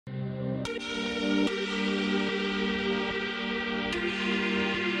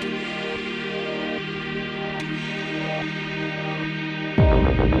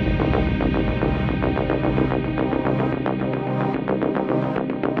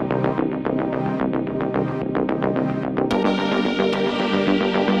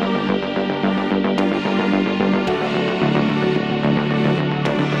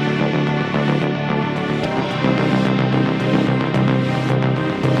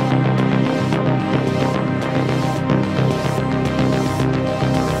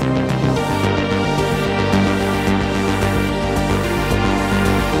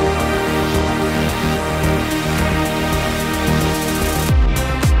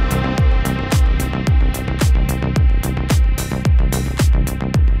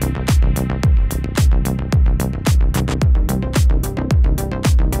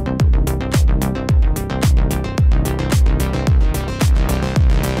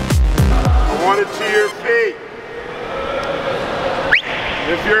it to your feet.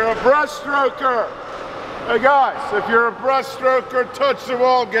 If you're a breaststroker, hey guys, if you're a breaststroker, touch the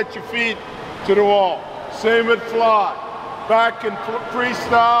wall, get your feet to the wall. Same with fly. Back in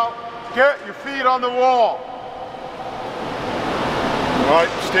freestyle, get your feet on the wall. All right,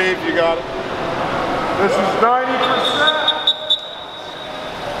 Steve, you got it. This is 90%.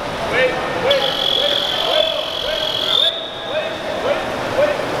 Wait.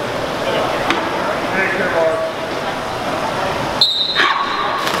 Take your mark.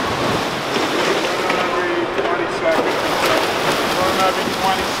 Every 20 seconds. Run every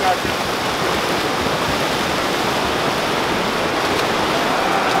 20 seconds.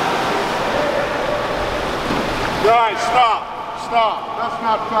 Guys, stop. That's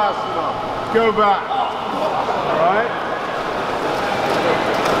not fast enough. Go back. All right?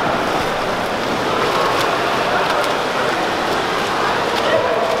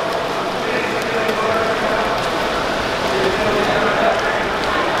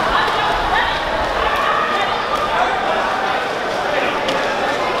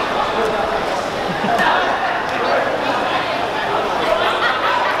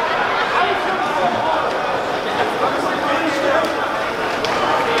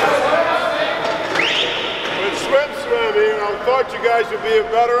 SwimSwam, I thought you guys would be a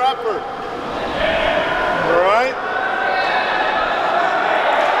better effort. All right?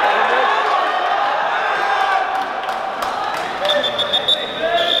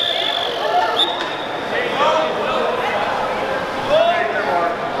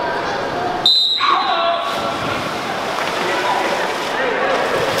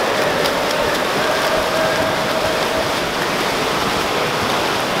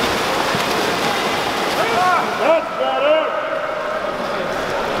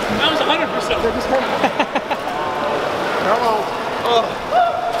 Come on.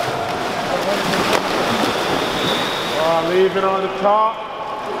 Leave it on the top.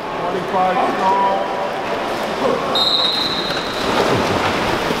 25 strong.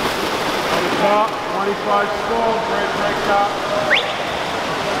 On the top, 25 strong. Great breakout.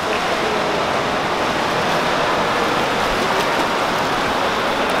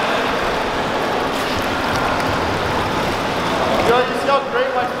 You see how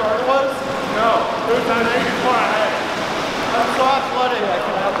great my start was? No, it was an 84 ahead. I'm so athletic. I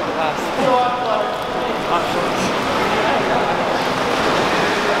can help with the pass. So athletic.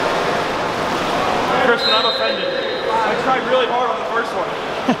 Kristen, I'm offended. I tried really hard on the first one.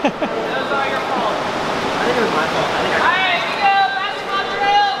 That was all your fault. I think it was my fault. Alright, here we go. Basketball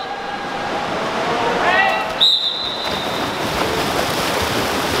drill. Hey.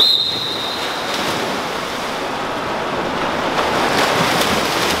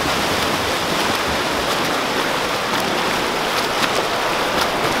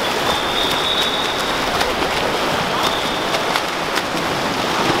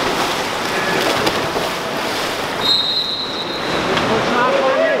 It's not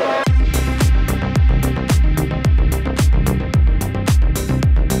for you.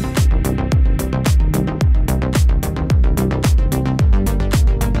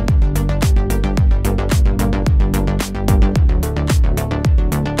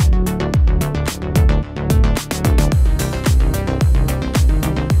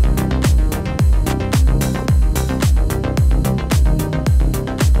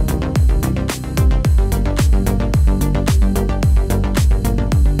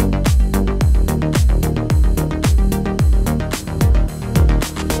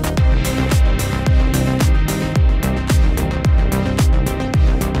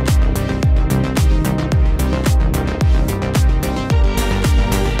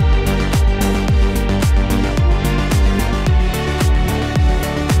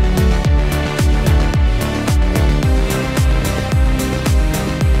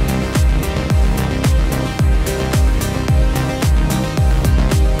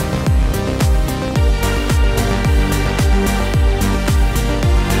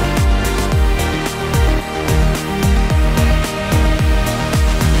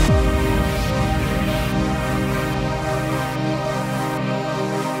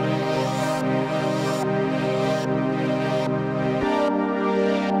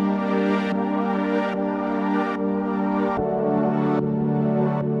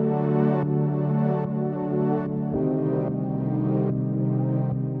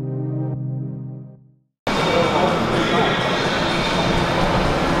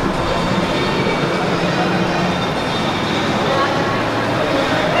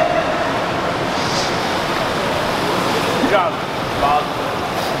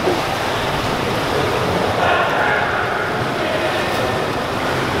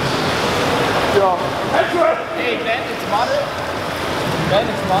 go. Hey, Ben, it's moderate. Ben,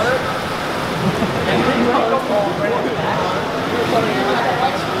 it's moderate. And you go right in the back.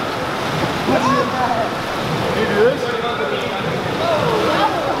 You do this?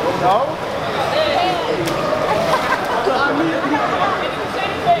 No?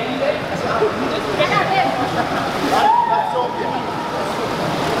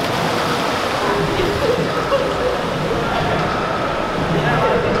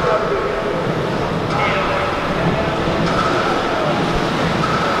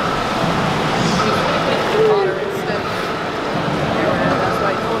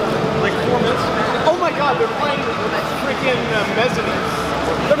 Like 4 minutes. Oh my God, they're playing freaking mezzanines.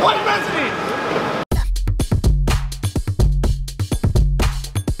 They're playing mezzanines!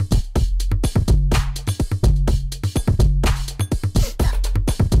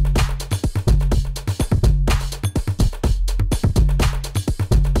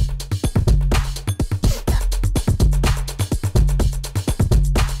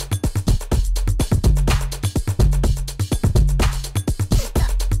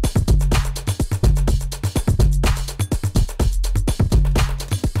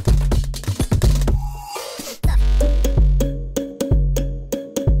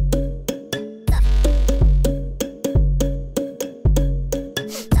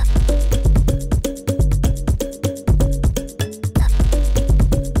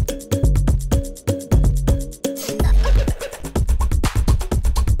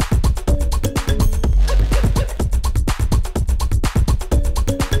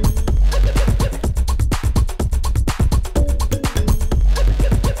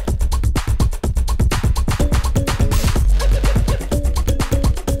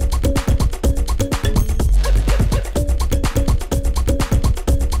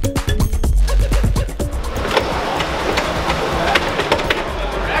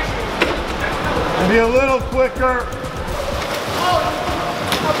 Be a little quicker.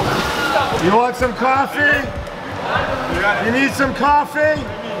 You want some coffee? You need some coffee?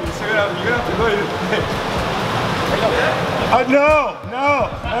 No,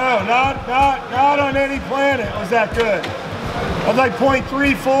 not on any planet was that good. I was like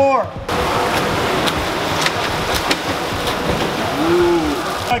 0.34.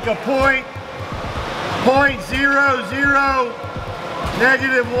 Like a .00,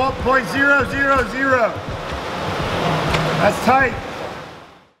 -0.000. That's tight.